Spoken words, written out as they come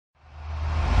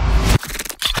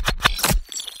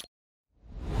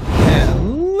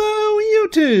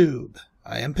YouTube!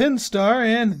 I am Pinstar,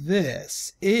 and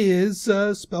this is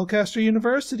Spellcaster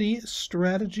University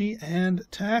Strategy and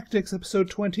Tactics, episode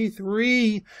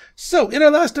 23. So, in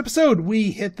our last episode,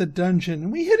 we hit the dungeon,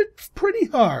 and we hit it pretty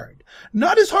hard.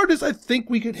 Not as hard as I think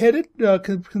we could hit it,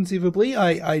 conceivably.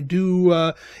 I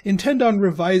do intend on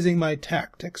revising my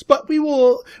tactics, but we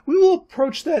will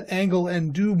approach that angle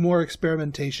and do more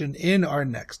experimentation in our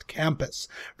next campus.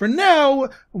 For now,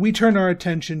 we turn our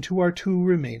attention to our two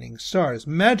remaining stars,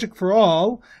 Magic for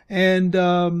All and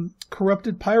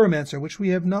Corrupted Pyromancer, which we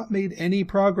have not made any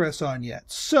progress on yet.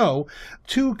 So,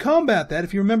 to combat that,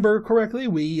 if you remember correctly,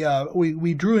 we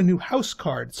drew a new house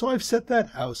card, so I've set that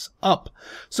house up.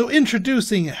 So,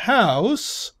 introducing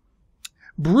House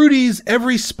Broody's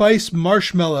Every Spice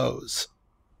Marshmallows.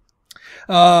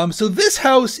 So this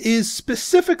house is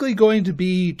specifically going to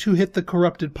be to hit the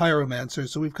Corrupted Pyromancer.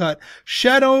 So we've got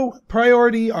Shadow,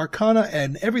 Priority, Arcana,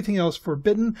 and everything else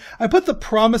forbidden. I put the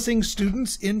promising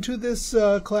students into this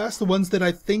class, the ones that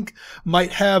I think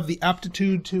might have the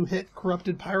aptitude to hit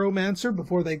Corrupted Pyromancer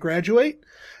before they graduate.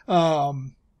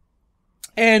 And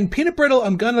Peanut Brittle,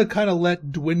 I'm going to kind of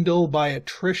let dwindle by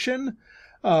attrition.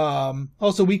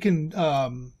 Also, we can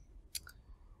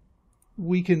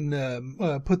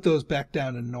put those back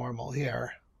down to normal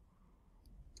here.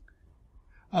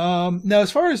 Now,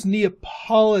 as far as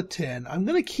Neapolitan, I'm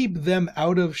going to keep them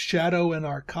out of Shadow and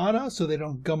Arcana so they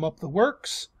don't gum up the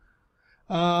works.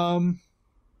 Yeah.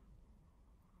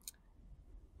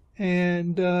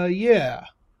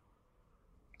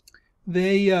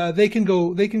 They can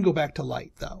go back to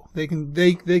light though. They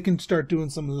can start doing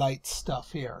some light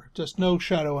stuff here. Just no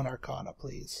Shadow and Arcana,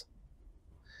 please.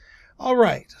 All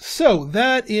right, so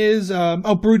that is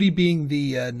Broody being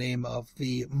the name of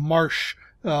the Marsh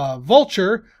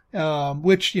Vulture,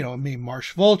 which, you know, I mean,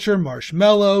 Marsh Vulture,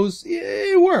 Marshmallows,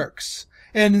 it works.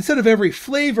 And instead of every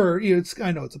flavor, you know,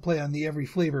 I know it's a play on the every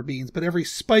flavor beans, but every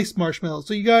spiced marshmallow.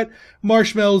 So you got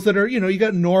marshmallows that are, you know, you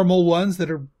got normal ones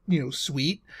that are, you know,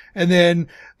 sweet. And then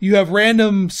you have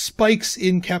random spikes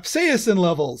in capsaicin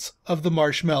levels of the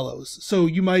marshmallows. So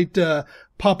you might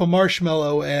pop a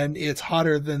marshmallow and it's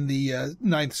hotter than the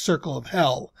ninth circle of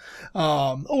hell,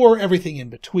 or everything in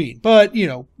between. But, you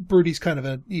know, Broody's kind of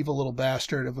an evil little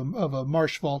bastard of a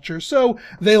Marsh Vulture. So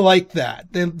they like that.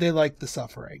 They like the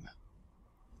suffering.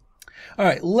 All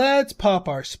right, let's pop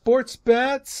our sports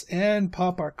bets and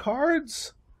pop our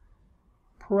cards.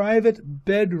 Private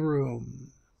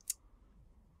bedroom.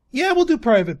 Yeah, we'll do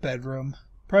private bedroom.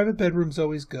 Private bedroom's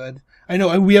always good. I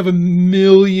know we have a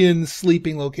million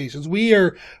sleeping locations. We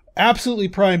are absolutely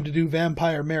primed to do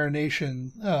vampire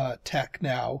marination tech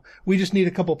now. We just need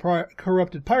a couple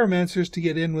corrupted pyromancers to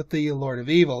get in with the Lord of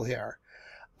Evil here.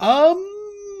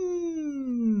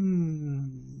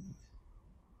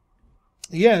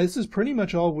 Yeah, this is pretty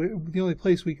much all the only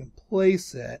place we can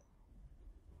place it.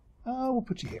 We'll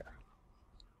put you here.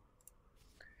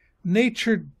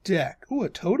 Nature deck. Ooh, a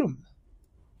totem.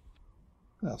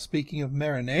 Well, speaking of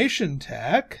marination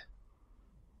tech,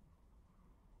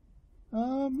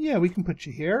 yeah, we can put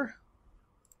you here.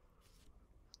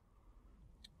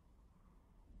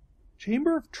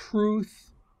 Chamber of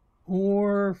Truth,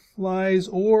 or flies,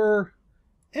 or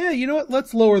you know what?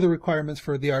 Let's lower the requirements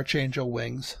for the Archangel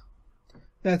wings.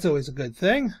 That's always a good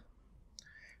thing.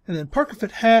 And then Parkafit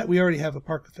hat. We already have a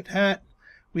Parkafit hat.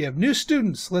 We have new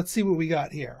students. Let's see what we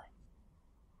got here.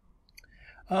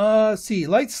 See,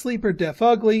 Light Sleeper, Deaf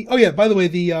Ugly. Oh yeah, by the way,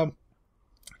 the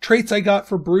traits I got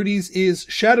for Broody's is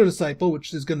Shadow Disciple,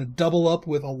 which is going to double up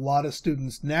with a lot of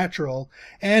students' natural,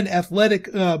 and Athletic,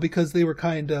 because they were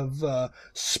kind of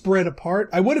spread apart.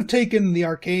 I would have taken the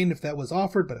Arcane if that was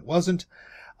offered, but it wasn't.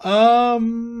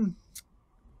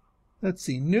 Let's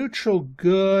see, neutral,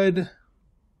 good.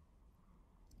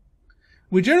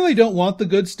 We generally don't want the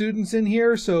good students in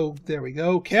here, so there we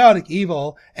go. Chaotic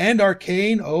Evil and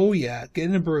Arcane. Oh yeah, get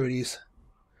into Broody's.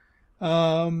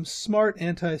 Smart,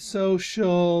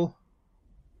 Antisocial,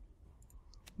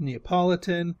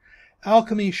 Neapolitan,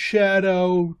 Alchemy,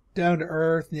 Shadow, Down to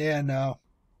Earth. Yeah, no.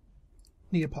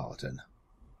 Neapolitan.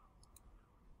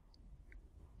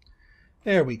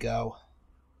 There we go.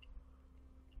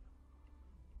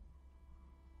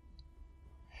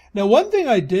 Now, one thing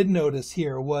I did notice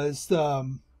here was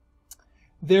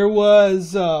there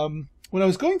was, when I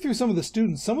was going through some of the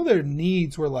students, some of their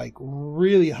needs were like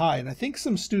really high. And I think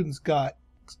some students got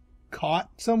caught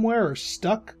somewhere or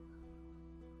stuck.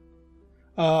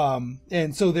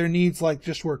 And so their needs like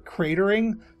just were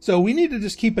cratering. So we need to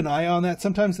just keep an eye on that.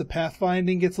 Sometimes the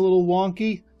pathfinding gets a little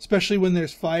wonky, especially when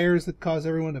there's fires that cause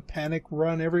everyone to panic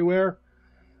run everywhere.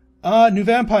 New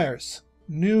vampires.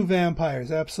 New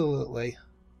vampires, absolutely.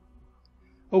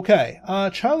 Okay,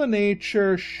 child of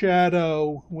nature,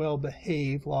 shadow,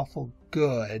 well-behaved, lawful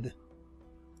good.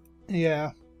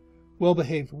 Yeah.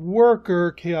 Well-behaved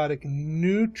worker, chaotic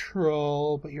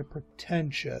neutral, but you're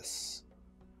pretentious.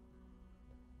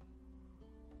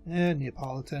 And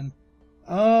Neapolitan.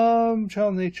 Child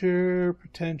of nature,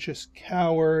 pretentious,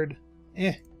 coward.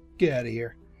 Get out of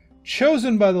here.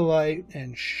 Chosen by the light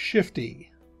and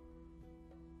shifty.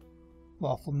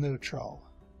 Lawful neutral.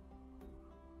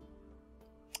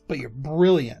 But you're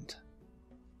brilliant.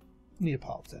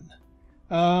 Neapolitan.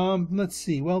 Let's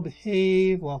see.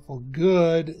 Well-behaved, lawful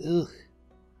good. Ugh.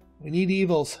 We need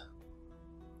evils.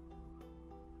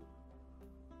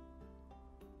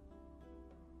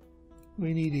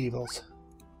 We need evils.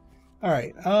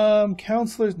 Alright,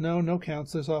 counselors. No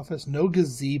counselor's office. No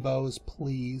gazebos,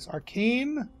 please.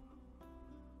 Arcane?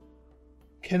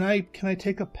 Can I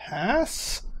take a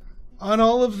pass on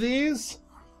all of these?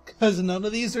 Because none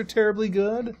of these are terribly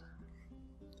good.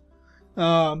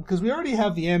 Because we already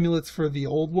have the amulets for the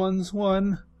old ones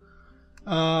one.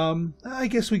 I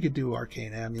guess we could do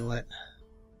Arcane Amulet.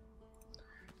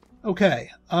 Okay.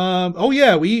 Oh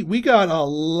yeah, we got a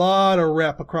lot of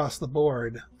rep across the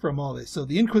board from all this. So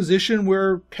the Inquisition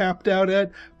we're capped out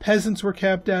at. Peasants we're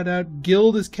capped out at.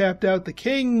 Guild is capped out. The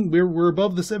King, we're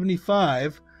above the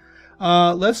 75.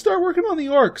 Let's start working on the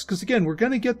orcs, because again, we're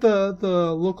going to get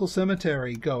the local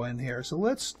cemetery going here. So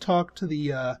let's talk to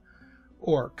the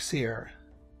orcs here.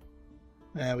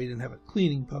 We didn't have a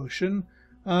cleaning potion.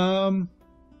 Yeah,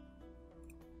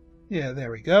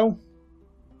 there we go.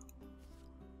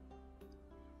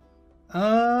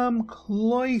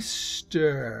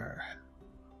 Cloister.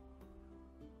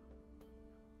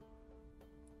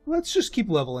 Let's just keep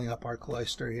leveling up our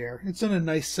cloister here. It's in a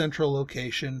nice central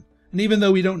location. And even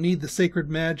though we don't need the sacred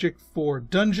magic for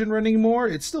dungeon running anymore,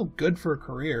 it's still good for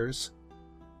careers.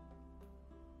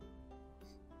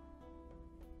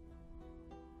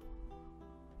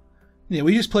 Yeah,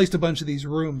 we just placed a bunch of these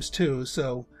rooms too,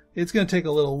 so it's going to take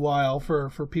a little while for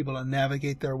people to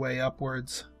navigate their way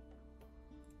upwards.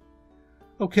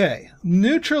 Okay,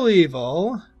 neutral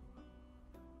evil.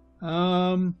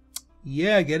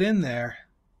 Yeah, get in there.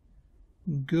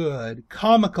 Good.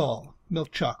 Comical.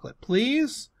 Milk chocolate,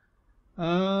 please.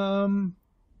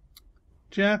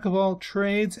 Jack of all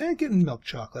trades, and getting milk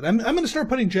chocolate. I'm going to start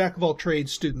putting Jack of all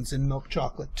trades students in milk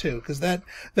chocolate too, because that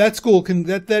school can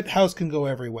that house can go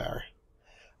everywhere.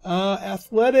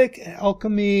 Athletic,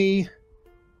 alchemy,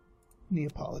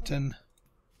 Neapolitan.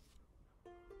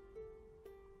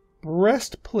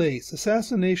 Breastplace,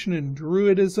 assassination and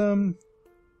druidism.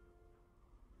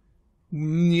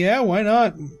 Yeah, why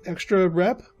not? Extra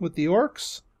rep with the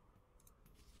orcs.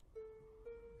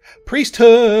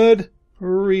 Priesthood.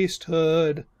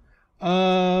 Priesthood.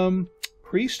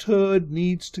 Priesthood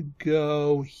needs to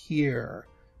go here,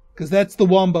 because that's the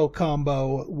wombo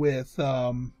combo with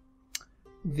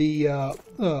the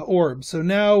orb. So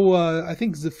now I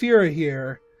think Zafira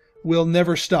here will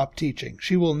never stop teaching.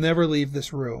 She will never leave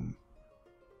this room.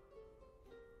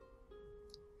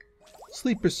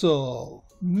 Sleeper Soul.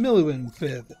 Milliwin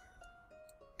Fifth.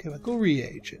 Chemical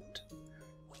reagent.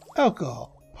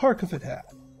 Alcohol. Parkafit hat.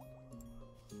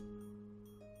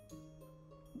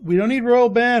 We don't need Royal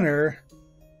Banner.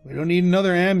 We don't need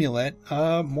another amulet.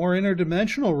 More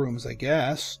interdimensional rooms, I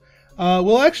guess.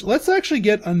 Let's actually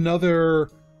get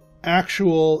another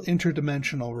actual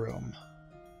interdimensional room.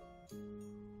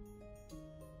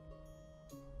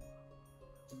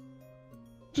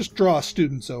 Just draw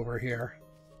students over here.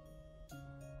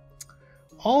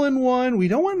 All in one. We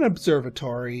don't want an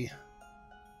observatory.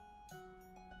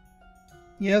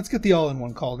 Yeah, let's get the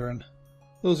all-in-one cauldron.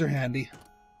 Those are handy.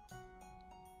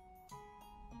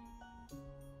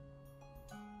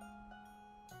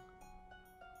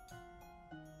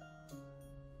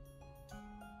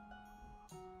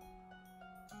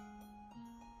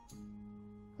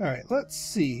 Alright, let's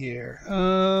see here.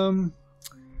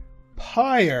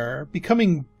 Pyre,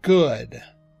 becoming good.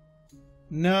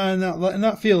 No,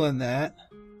 not feeling that.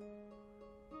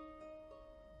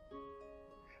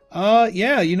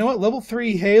 Yeah, you know what? Level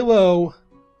 3 Halo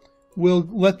will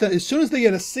let them, as soon as they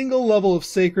get a single level of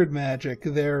sacred magic,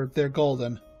 they're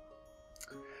golden.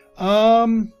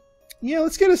 Yeah,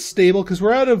 let's get a stable, because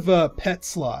we're out of pet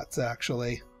slots,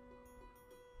 actually.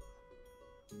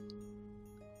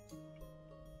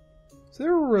 Is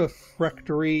there a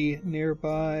refractory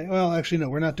nearby? Well, actually, no,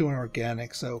 we're not doing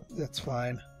organic, so that's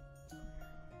fine.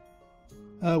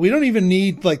 We don't even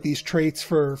need like these traits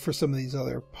for some of these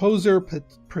other. Poser,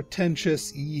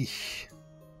 pretentious, eesh.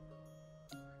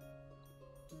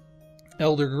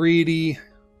 Elder greedy.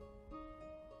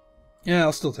 Yeah,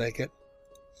 I'll still take it.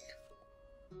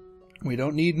 We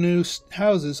don't need new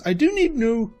houses. I do need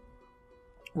new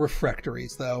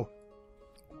refectories, though.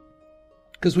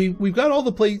 Because we've got all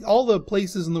the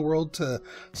places in the world to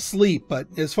sleep, but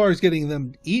as far as getting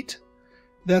them to eat,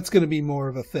 that's going to be more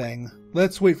of a thing.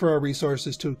 Let's wait for our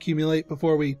resources to accumulate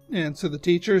before we answer the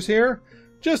teachers here,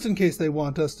 just in case they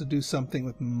want us to do something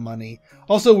with money.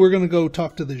 Also, we're going to go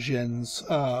talk to the Djinns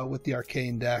with the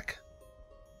arcane deck.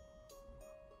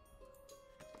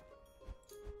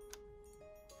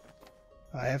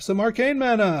 I have some arcane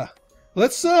mana.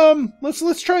 Let's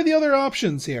try the other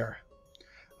options here.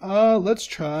 Let's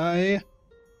try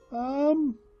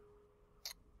love,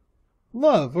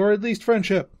 or at least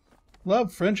friendship.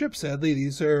 Love, friendship, sadly,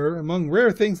 these are among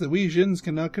rare things that we Djinns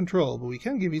cannot control, but we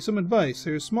can give you some advice.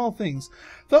 There's small things,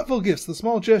 thoughtful gifts, the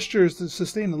small gestures that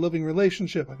sustain a loving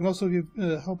relationship. I can also give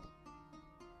help.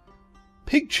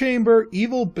 Pig Chamber,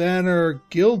 Evil Banner,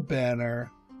 Guild Banner.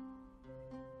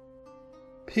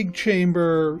 Pig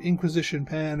Chamber, Inquisition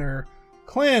Banner,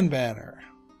 Clan Banner.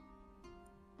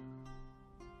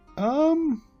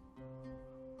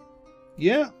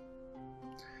 Yeah.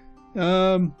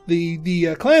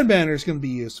 The Clan Banner is going to be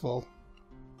useful.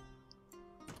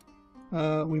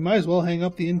 We might as well hang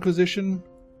up the Inquisition.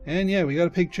 And yeah, we got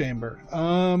a Pig Chamber.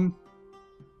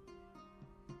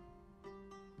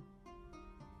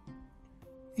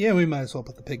 Yeah, we might as well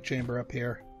put the Pig Chamber up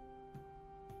here.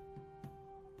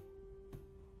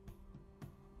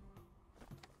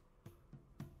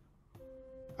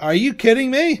 Are you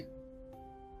kidding me?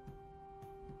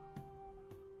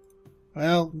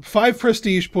 Well, 5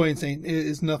 prestige points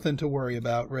is nothing to worry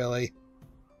about, really.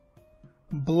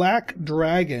 Black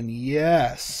Dragon,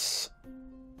 yes.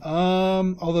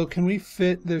 Although can we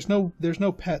fit? There's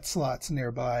no pet slots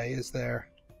nearby, is there?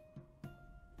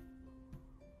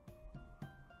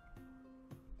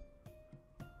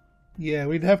 Yeah,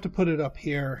 we'd have to put it up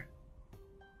here.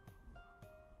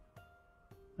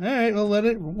 All right, we'll let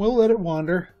it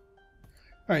wander.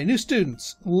 All right, new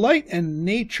students. Light and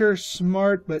nature,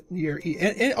 smart, but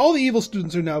and all the evil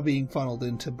students are now being funneled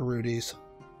into Broody's.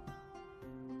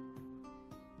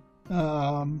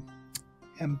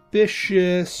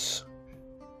 Ambitious,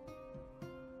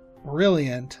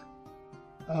 brilliant.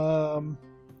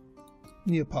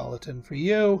 Neapolitan for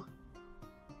you.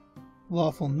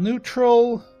 Lawful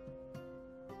neutral.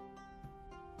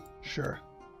 Sure.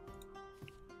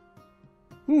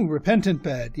 Ooh, repentant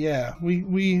bed. Yeah,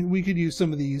 we could use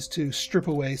some of these to strip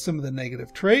away some of the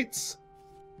negative traits.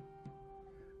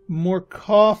 More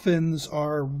coffins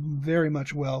are very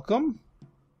much welcome.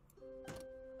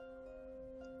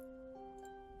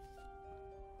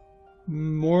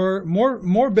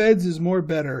 More beds is more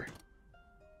better.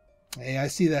 Hey, I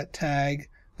see that tag.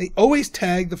 They always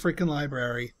tag the freaking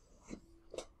library.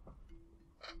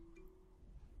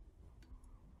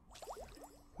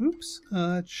 Oops,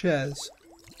 Ches.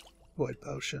 Void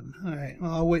potion. Alright,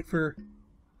 well,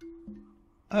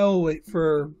 I'll wait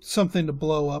for something to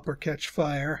blow up or catch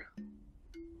fire.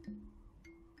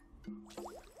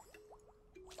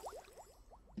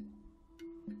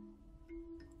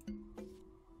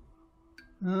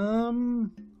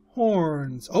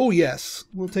 Horns. Oh yes,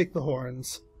 we'll take the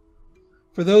horns.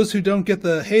 For those who don't get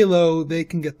the halo, they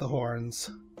can get the horns.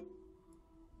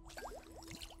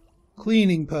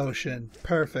 Cleaning potion.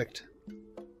 Perfect.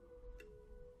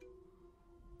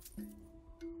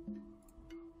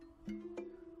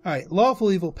 Alright,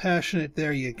 lawful evil passionate,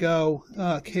 there you go.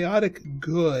 Chaotic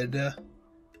good.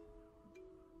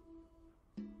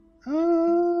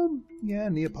 Yeah,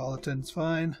 Neapolitan's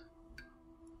fine.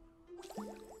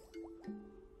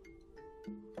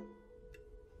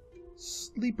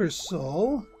 Sleeper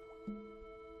soul.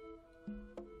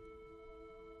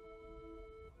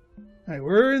 Alright,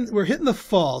 we're hitting the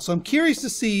fall, so I'm curious to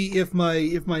see if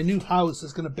my new house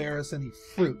is going to bear us any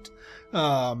fruit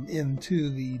into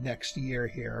the next year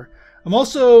here. I'm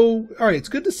also alright. It's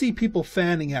good to see people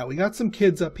fanning out. We got some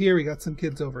kids up here. We got some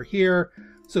kids over here.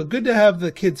 So good to have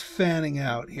the kids fanning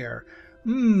out here.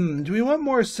 Do we want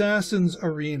more assassins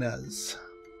arenas?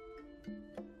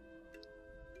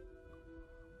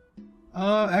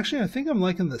 Actually, I think I'm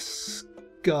liking the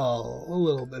skull a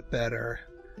little bit better.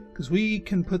 Because we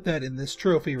can put that in this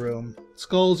trophy room.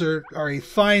 Skulls are a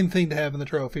fine thing to have in the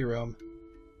trophy room.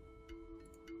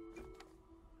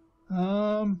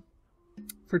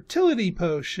 Fertility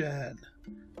potion.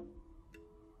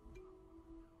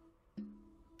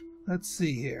 Let's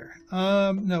see here.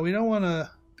 No, we don't want to...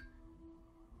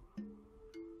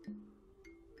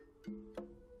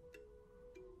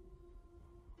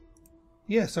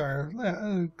 Yes, our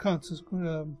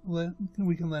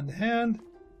we can lend a hand.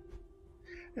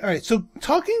 All right, so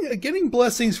getting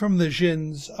blessings from the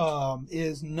Jins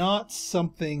is not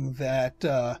something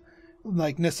that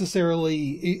like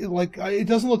necessarily like it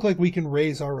doesn't look like we can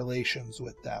raise our relations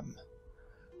with them.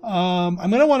 I'm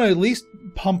gonna want to at least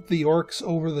pump the orcs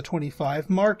over the 25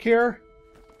 mark here.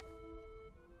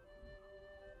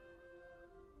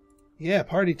 Yeah,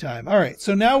 party time. All right,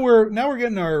 so now we're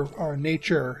getting our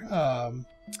nature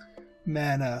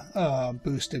mana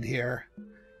boosted here.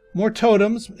 More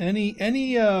totems. Any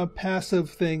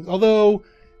passive things. Although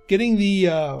getting the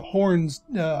horns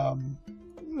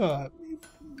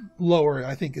lower,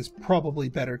 I think, is probably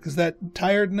better because that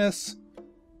tiredness.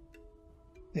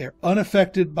 They're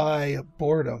unaffected by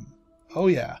boredom. Oh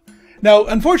yeah. Now,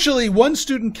 unfortunately, one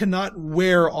student cannot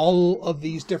wear all of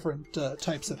these different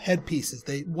types of headpieces.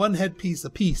 One headpiece a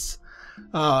piece,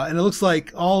 and it looks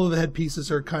like all of the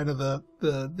headpieces are kind of the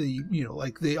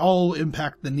like they all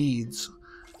impact the needs.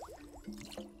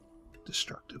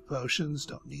 Destructive potions,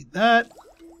 don't need that.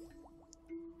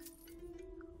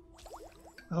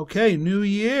 Okay, new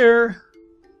year.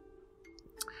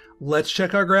 Let's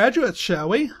check our graduates, shall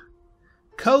we?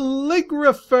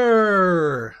 Calligrapher.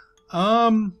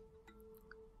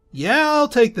 Yeah, I'll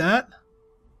take that.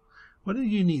 What did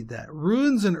you need that?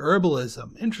 Runes and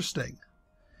herbalism. Interesting.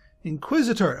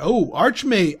 Inquisitor. Oh,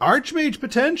 Archmage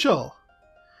potential.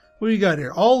 What do you got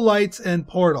here? All lights and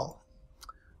portal.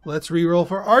 Let's reroll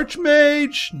for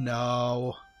Archmage.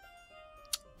 No.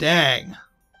 Dang.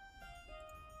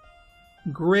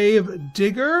 Grave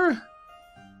Digger.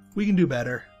 We can do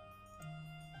better.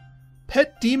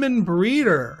 Pet Demon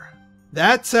Breeder.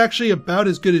 That's actually about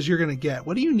as good as you're going to get.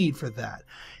 What do you need for that?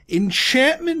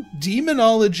 Enchantment,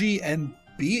 Demonology, and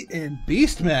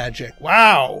Beast Magic.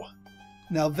 Wow.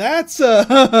 Now that's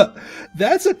a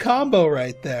combo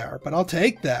right there, but I'll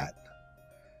take that.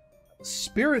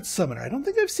 Spirit Summoner. I don't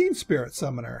think I've seen Spirit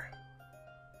Summoner.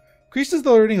 Increases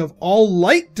the learning of all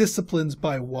light disciplines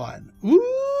by 1.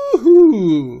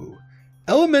 Ooh!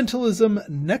 Elementalism,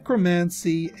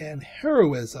 Necromancy, and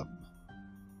Heroism.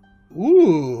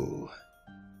 Ooh.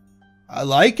 I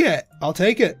like it. I'll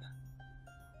take it.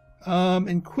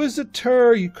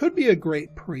 Inquisitor. You could be a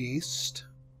great priest.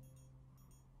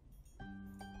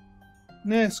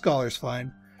 Nah, Scholar's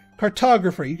fine.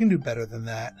 Cartographer. You can do better than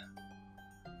that.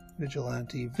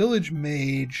 Vigilante. Village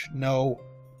Mage. No.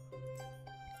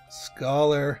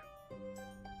 Scholar.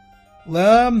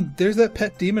 There's that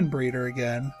Pet Demon Breeder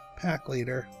again. Pack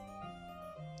Leader.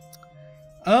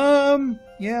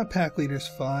 Yeah, Pack Leader's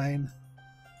fine.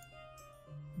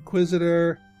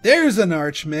 Inquisitor. There's an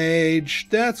Archmage.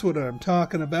 That's what I'm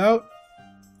talking about.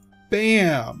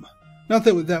 Bam. Not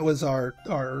that that was our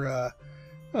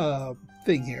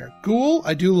thing here. Ghoul.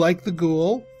 I do like the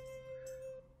Ghoul.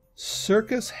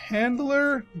 Circus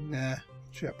Handler. Nah.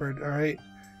 Shepherd. All right.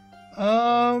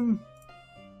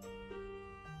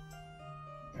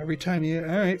 Every time you...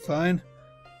 All right, fine.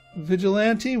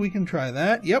 Vigilante. We can try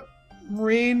that. Yep.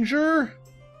 Ranger.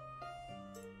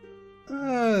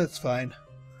 That's fine.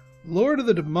 Lord of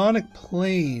the Demonic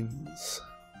Plains.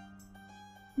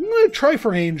 I'm going to try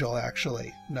for Angel,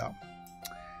 actually. No.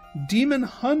 Demon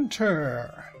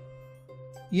Hunter.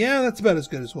 Yeah, that's about as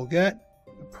good as we'll get.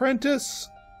 Apprentice.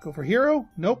 Go for Hero.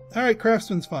 Nope. Alright,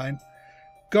 Craftsman's fine.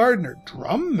 Gardener.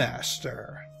 Drum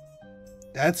Master.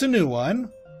 That's a new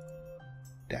one.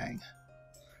 Dang.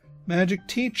 Magic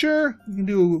Teacher. You can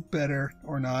do better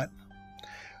or not.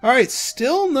 Alright,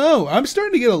 still no. I'm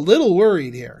starting to get a little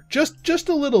worried here. Just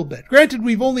a little bit. Granted,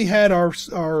 we've only had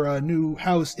our new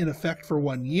house in effect for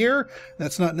 1 year.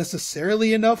 That's not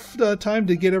necessarily enough time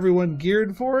to get everyone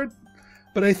geared for it.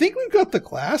 But I think we've got the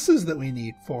classes that we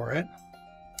need for it.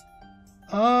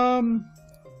 Rune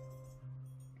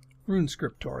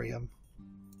Scriptorium.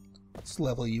 Let's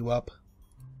level you up.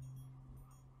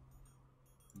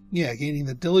 Yeah, gaining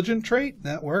the Diligent trait.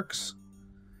 That works.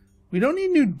 We don't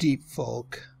need new Deep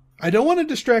Folk. I don't want to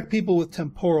distract people with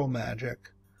temporal magic.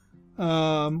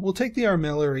 We'll take the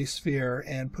Armillary Sphere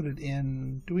and put it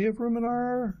in... Do we have room in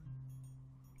our...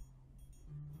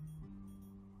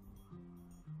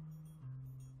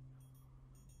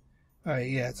 Alright,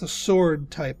 yeah, it's a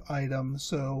sword type item,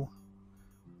 so...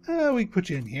 we can put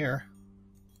you in here.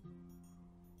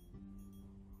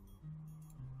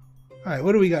 Alright,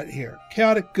 what do we got here?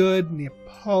 Chaotic Good,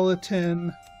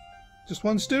 Neapolitan... Just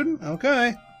one student?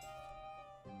 Okay.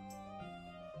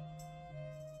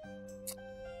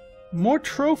 More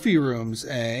trophy rooms,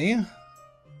 eh?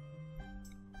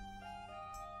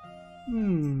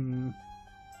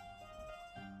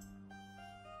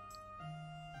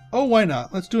 Oh, why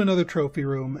not? Let's do another trophy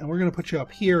room, and we're going to put you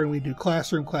up here, and we do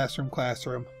classroom, classroom,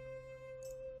 classroom.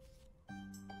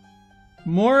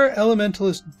 More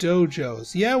Elementalist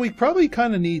dojos. Yeah, we probably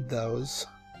kind of need those.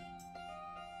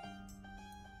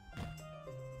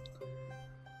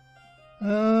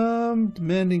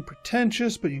 Demanding,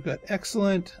 pretentious, but you've got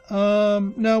excellent.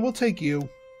 No, we'll take you.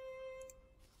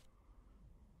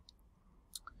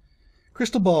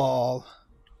 Crystal ball.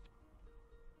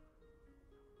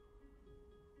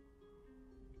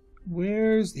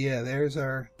 Where's... yeah, there's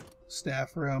our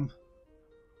staff room.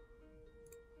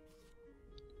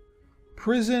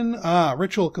 Prison. Ah,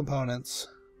 ritual components.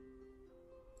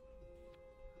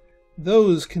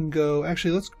 Those can go...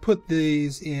 actually, let's put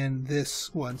these in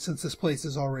this one, since this place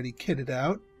is already kitted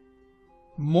out.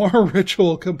 More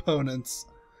ritual components.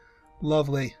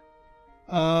 Lovely.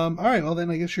 Alright, well then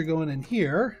I guess you're going in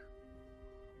here.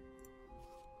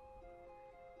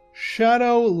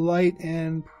 Shadow, light,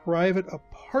 and private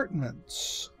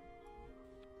apartments.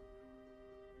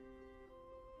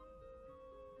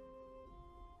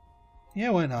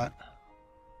 Yeah, why not?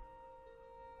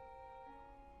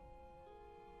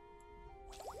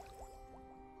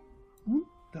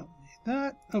 Don't need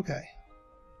that. Okay.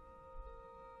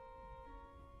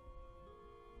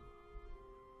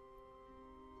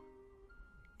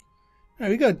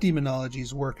 Alright, we got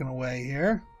demonologies working away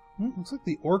here. Looks like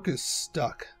the orc is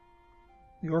stuck.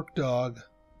 The orc dog.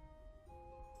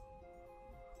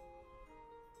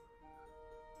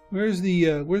 Where's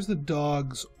the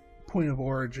dog's point of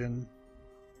origin?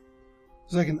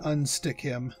 So I can unstick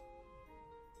him.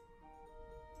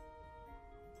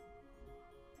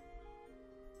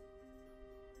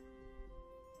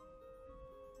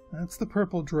 That's the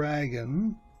purple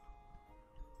dragon.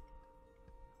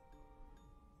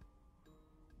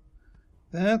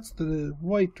 That's the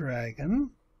white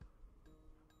dragon.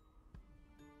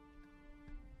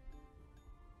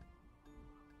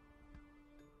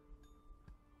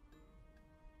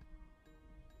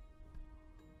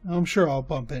 I'm sure I'll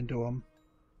bump into him.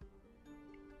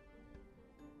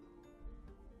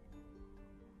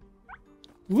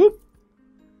 Whoop!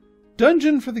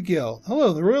 Dungeon for the Guild.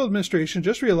 Hello, the Royal Administration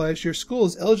just realized your school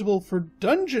is eligible for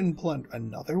dungeon plunder.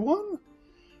 Another one?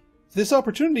 If this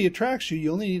opportunity attracts you,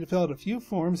 you only need to fill out a few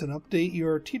forms and update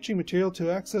your teaching material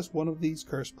to access one of these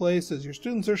cursed places. Your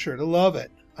students are sure to love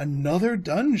it. Another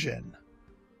dungeon.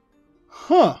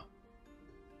 Huh.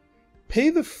 Pay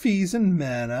the fees and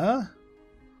mana.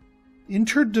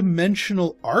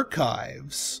 Interdimensional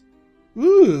archives.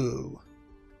 Ooh.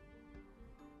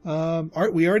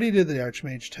 We already did the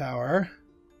Archmage Tower.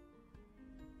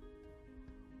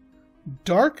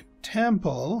 Dark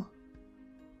Temple.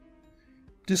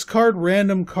 Discard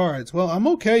random cards. Well, I'm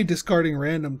okay discarding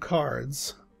random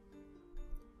cards.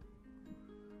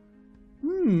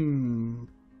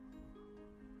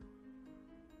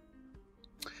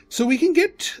 So we can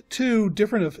get to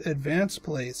different advanced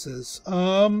places.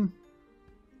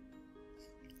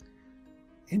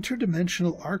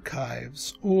 Interdimensional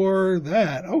archives, or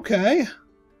that. Okay.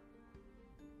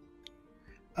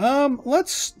 Yeah,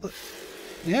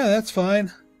 that's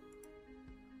fine.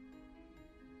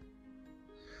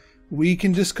 We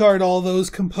can discard all those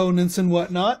components and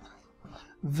whatnot.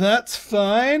 That's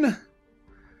fine.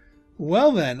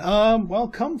 Well then, well,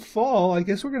 come fall, I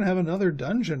guess we're gonna have another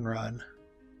dungeon run.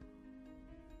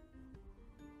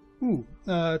 Ooh,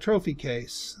 trophy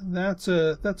case. That's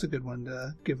a good one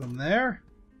to give them there.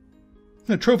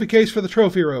 A trophy case for the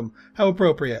trophy room. How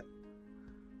appropriate.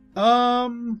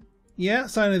 Yeah,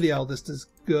 Sign of the Eldest is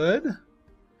good.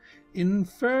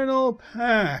 Infernal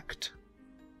Pact.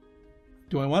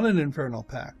 Do I want an Infernal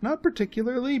Pact? Not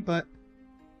particularly, but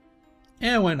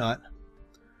why not?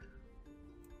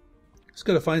 Just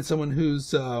gotta find someone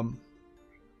who's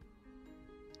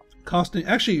costing.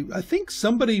 Actually, I think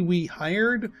somebody we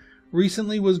hired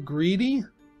recently was greedy.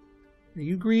 Are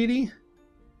you greedy?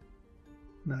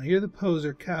 No, you're the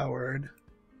poser coward.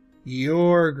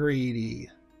 You're greedy.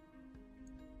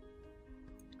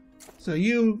 So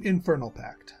you, Infernal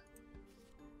Pact.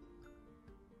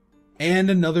 And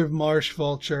another Marsh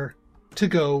Vulture to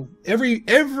go. Every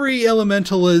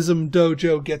elementalism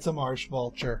dojo gets a Marsh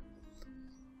Vulture.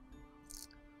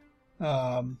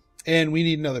 And we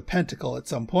need another pentacle at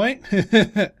some point.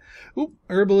 Oop,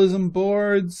 herbalism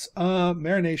boards,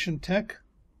 marination tech.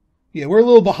 Yeah, we're a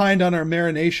little behind on our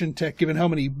marination tech given how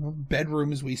many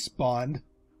bedrooms we spawned.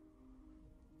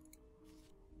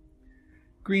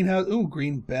 Greenhouse, ooh,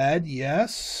 green bed,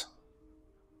 yes.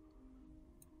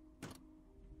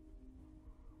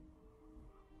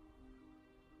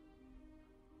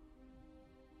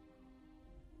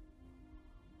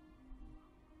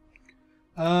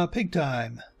 Pig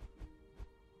time.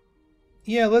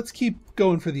 Yeah, let's keep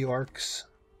going for the orcs.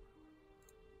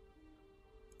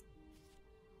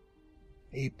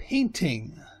 A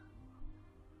painting.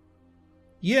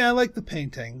 Yeah, I like the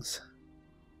paintings.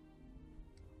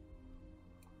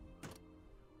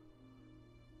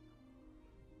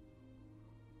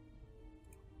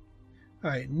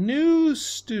 Alright, new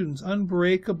students.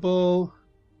 Unbreakable.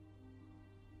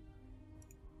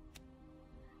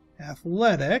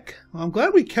 Athletic. Well, I'm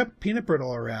glad we kept Peanut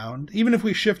Brittle around. Even if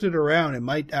we shifted around, it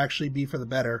might actually be for the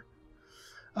better.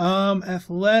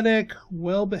 Athletic,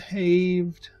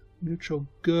 well-behaved, neutral,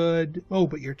 good. Oh,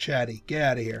 but you're chatty. Get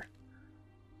out of here.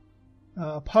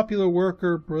 Popular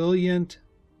worker, brilliant,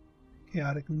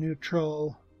 chaotic,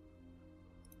 neutral.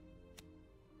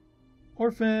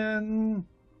 Orphan.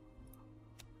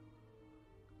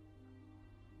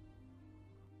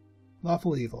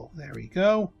 Lawful evil. There we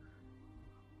go.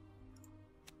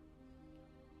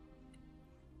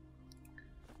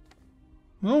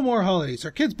 No more holidays.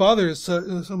 Our kids bother us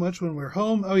so much when we're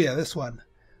home. Oh yeah, this one.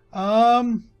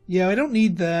 Yeah, I don't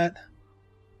need that.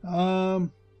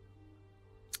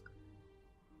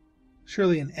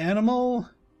 Surely an animal.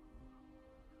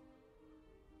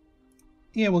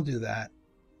 Yeah, we'll do that.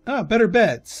 Ah, better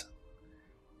beds.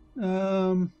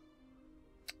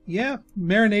 Yeah,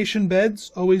 marination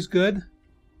beds, always good.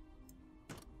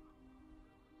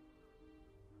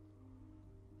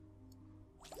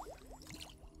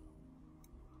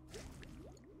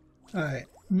 Alright,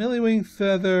 Millywing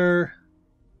feather,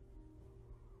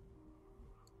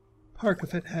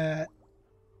 Parkafit hat,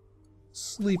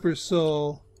 sleeper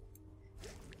soul,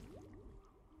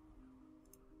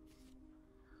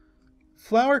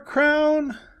 flower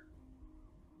crown.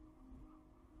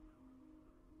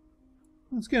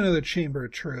 Let's get another chamber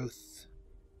of truth.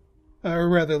 Or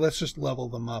rather, let's just level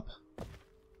them up.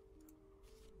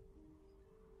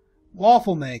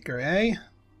 Waffle maker, eh?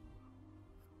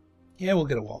 Yeah, we'll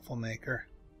get a waffle maker.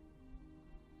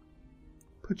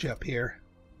 Put you up here.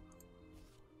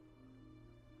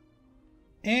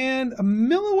 And a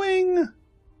Millywing.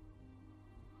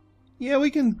 Yeah,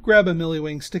 we can grab a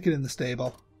Millywing, stick it in the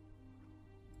stable.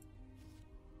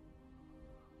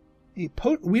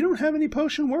 We don't have any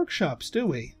potion workshops, do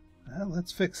we? Well,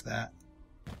 let's fix that.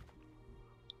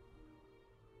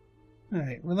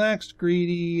 Alright, relaxed,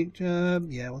 greedy.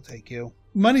 Yeah, we'll take you.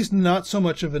 Money's not so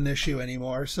much of an issue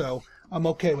anymore, so I'm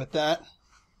okay with that.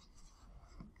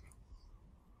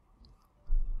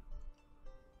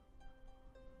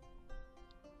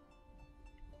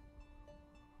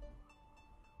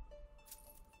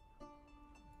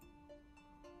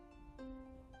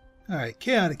 Alright,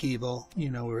 chaotic evil. You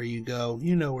know where you go.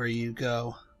 You know where you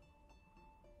go.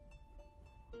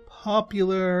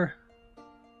 Popular.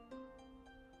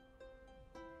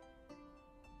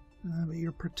 But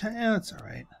you're that's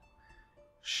alright.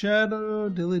 Shadow,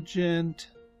 diligent.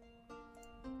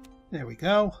 There we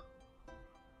go.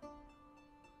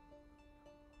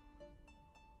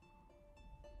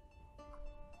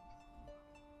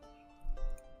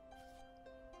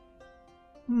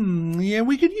 Yeah,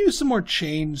 we could use some more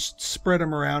chains, spread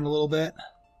them around a little bit.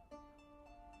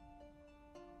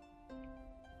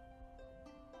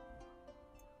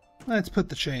 Let's put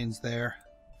the chains there.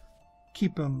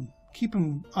 Keep them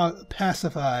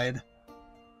pacified.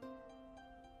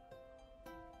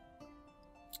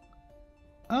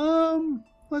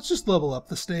 Let's just level up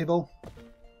the stable.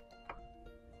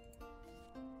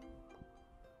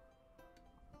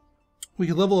 We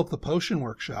could level up the potion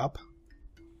workshop.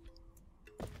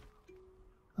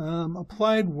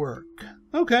 Applied work.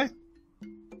 Okay.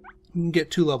 We can get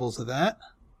 2 levels of that.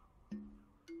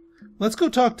 Let's go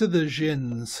talk to the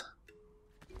Djinns.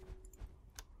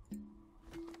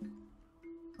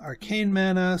 Arcane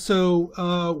mana. So,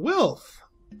 Wilf.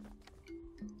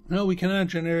 No, we cannot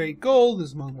generate gold. This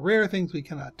is among the rare things we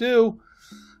cannot do.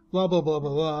 Blah, blah, blah, blah,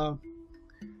 blah.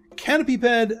 Canopy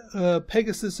bed,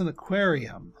 Pegasus, and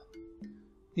aquarium.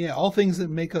 Yeah, all things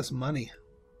that make us money.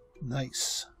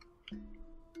 Nice.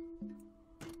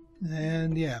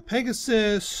 And yeah,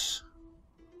 Pegasus.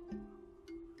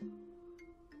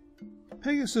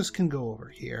 Pegasus can go over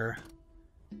here.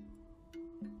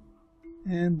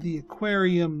 And the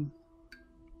aquarium.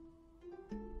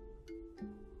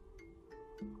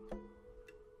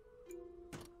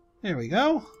 There we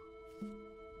go.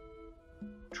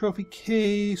 Trophy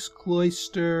case,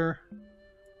 cloister.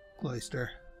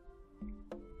 Cloister.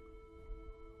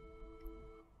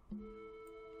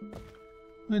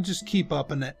 And just keep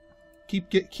upping it.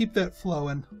 Keep that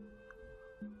flowing.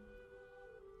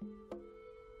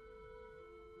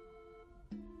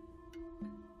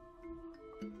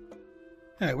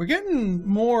 Alright, we're getting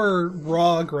more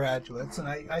raw graduates, and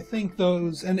I think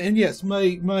those, and yes,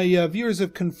 my viewers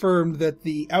have confirmed that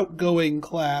the outgoing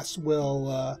class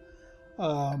will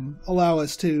allow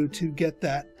us to get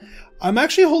that. I'm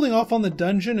actually holding off on the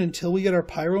dungeon until we get our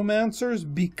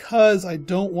pyromancers because I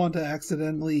don't want to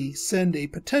accidentally send a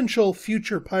potential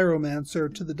future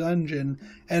pyromancer to the dungeon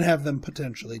and have them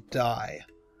potentially die.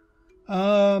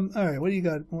 Alright, what do you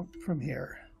got from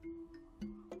here?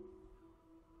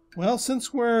 Well,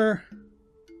 since we're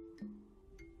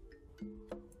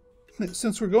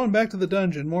going back to the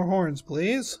dungeon, more horns,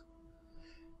 please.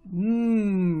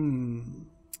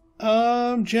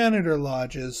 Janitor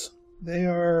lodges. They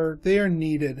are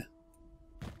needed.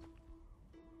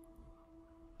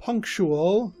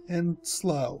 Punctual and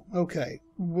slow. Okay.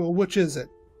 Well, which is it?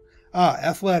 Ah,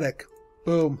 athletic.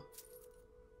 Boom.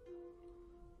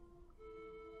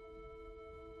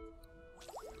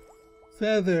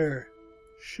 Feather.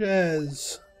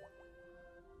 Chaise.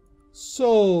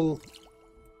 Soul.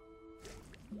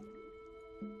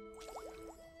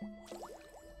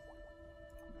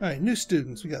 Alright, new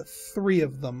students. We got 3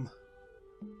 of them.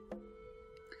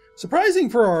 Surprising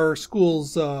for our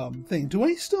school's thing. Do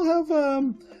I still have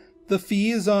the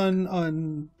fees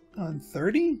on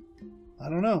 30? I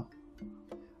don't know.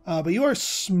 But you are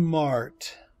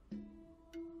smart.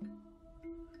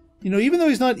 You know, even though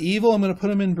he's not evil, I'm going to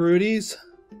put him in Broody's.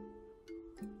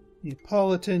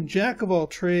 Neapolitan, jack of all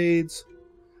trades.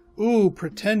 Ooh,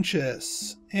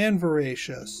 pretentious and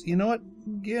voracious. You know what?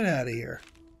 Get out of here.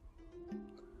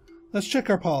 Let's check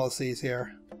our policies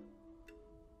here.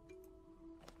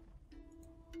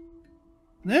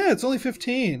 Yeah, it's only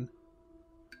 15.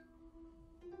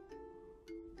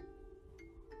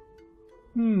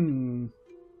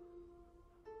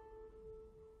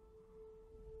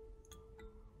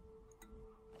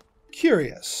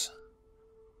 Curious.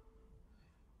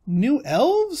 New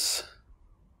elves?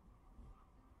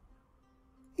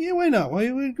 Yeah, why not?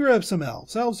 Why we grab some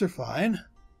elves? Elves are fine.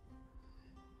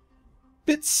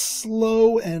 Bit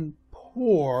slow and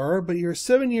poor, but you're a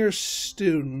 7-year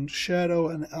student. Shadow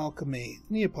and alchemy.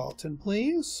 Neapolitan,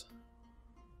 please.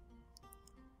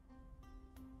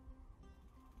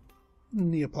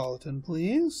 Neapolitan,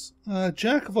 please.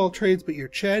 Jack of all trades, but you're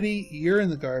chatty. You're in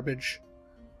the garbage.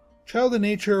 Child of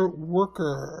nature,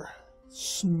 worker.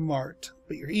 Smart,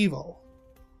 but you're evil.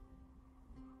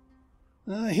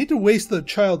 I hate to waste the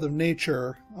child of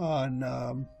nature on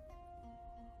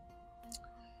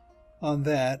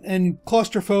that. And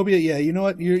claustrophobia, yeah, you know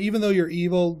what? Even though you're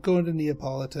evil, go into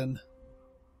Neapolitan.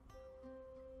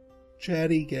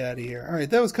 Chatty, gaddy here. Alright,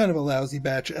 that was kind of a lousy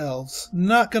batch of elves.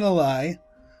 Not gonna lie.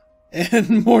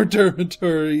 And more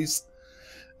dormitories.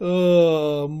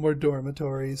 Oh, more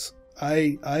dormitories.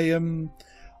 I am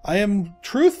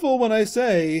truthful when I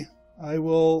say I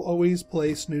will always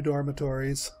place new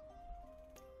dormitories.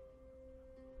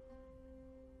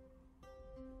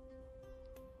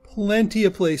 Plenty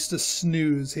of place to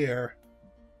snooze here.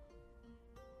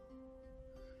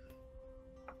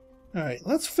 Alright,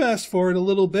 let's fast forward a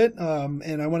little bit,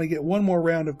 and I want to get one more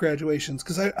round of graduations,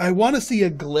 because I want to see a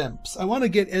glimpse. I want to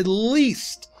get at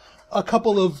least a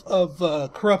couple of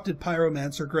corrupted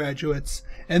pyromancer graduates,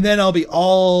 and then I'll be a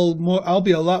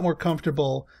lot more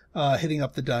comfortable hitting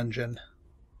up the dungeon.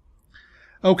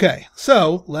 Okay,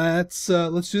 so let's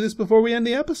do this before we end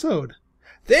the episode.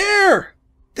 There!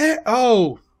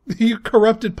 Oh! You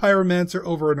corrupted pyromancer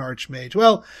over an archmage.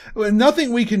 Well,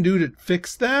 nothing we can do to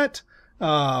fix that.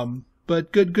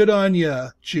 But good on you,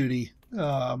 Judy.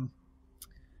 Yeah,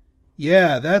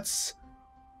 that's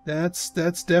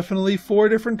definitely 4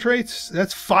 different traits.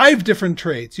 That's 5 different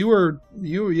traits.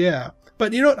 Yeah.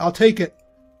 But you know what? I'll take it.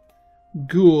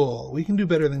 Ghoul. We can do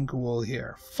better than ghoul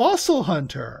here. Fossil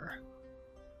hunter.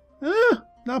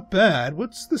 Not bad.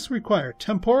 What's this require?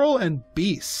 Temporal and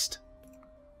beast.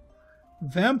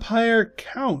 Vampire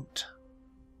count.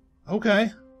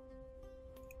 Okay.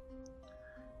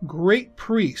 Great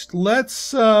priest.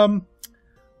 Let's go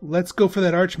for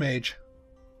that archmage.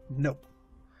 Nope.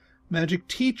 Magic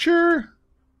teacher?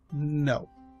 No.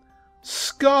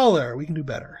 Scholar. We can do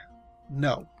better.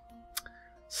 No.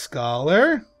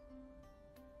 Scholar?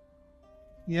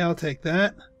 Yeah, I'll take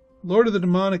that. Lord of the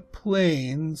Demonic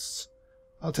Plains.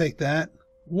 I'll take that.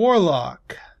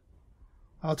 Warlock.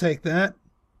 I'll take that.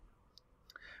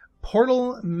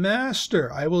 Portal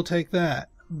Master. I will take that.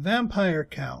 Vampire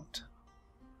count.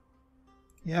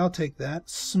 Yeah, I'll take that.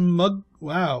 Smug...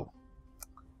 Wow.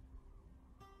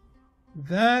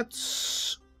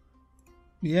 That's...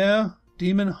 Yeah.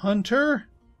 Demon Hunter.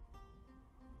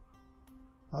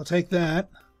 I'll take that.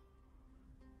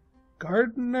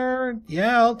 Gardener.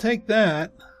 Yeah, I'll take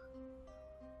that.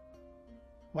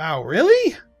 Wow,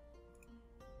 really?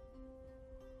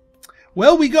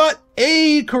 Well, we got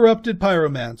a corrupted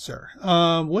pyromancer.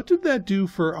 What did that do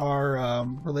for our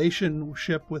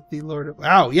relationship with the Lord of...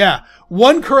 Oh, yeah.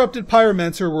 One corrupted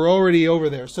pyromancer. We're already over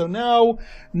there. So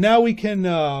now we can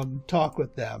talk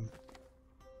with them.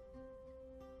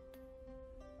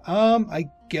 I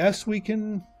guess we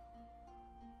can...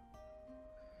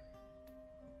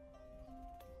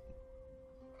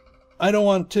 I don't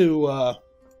want to...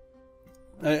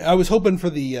 I was hoping for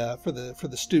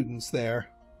the students there.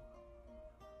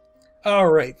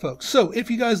 Alright, folks, so if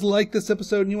you guys like this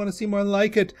episode and you want to see more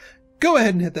like it, go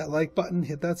ahead and hit that like button,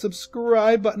 hit that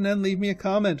subscribe button, and leave me a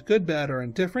comment. Good, bad, or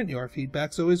indifferent, your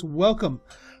feedback's always welcome.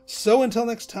 So until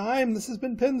next time, this has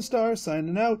been Pinstar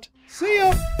signing out. See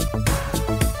ya!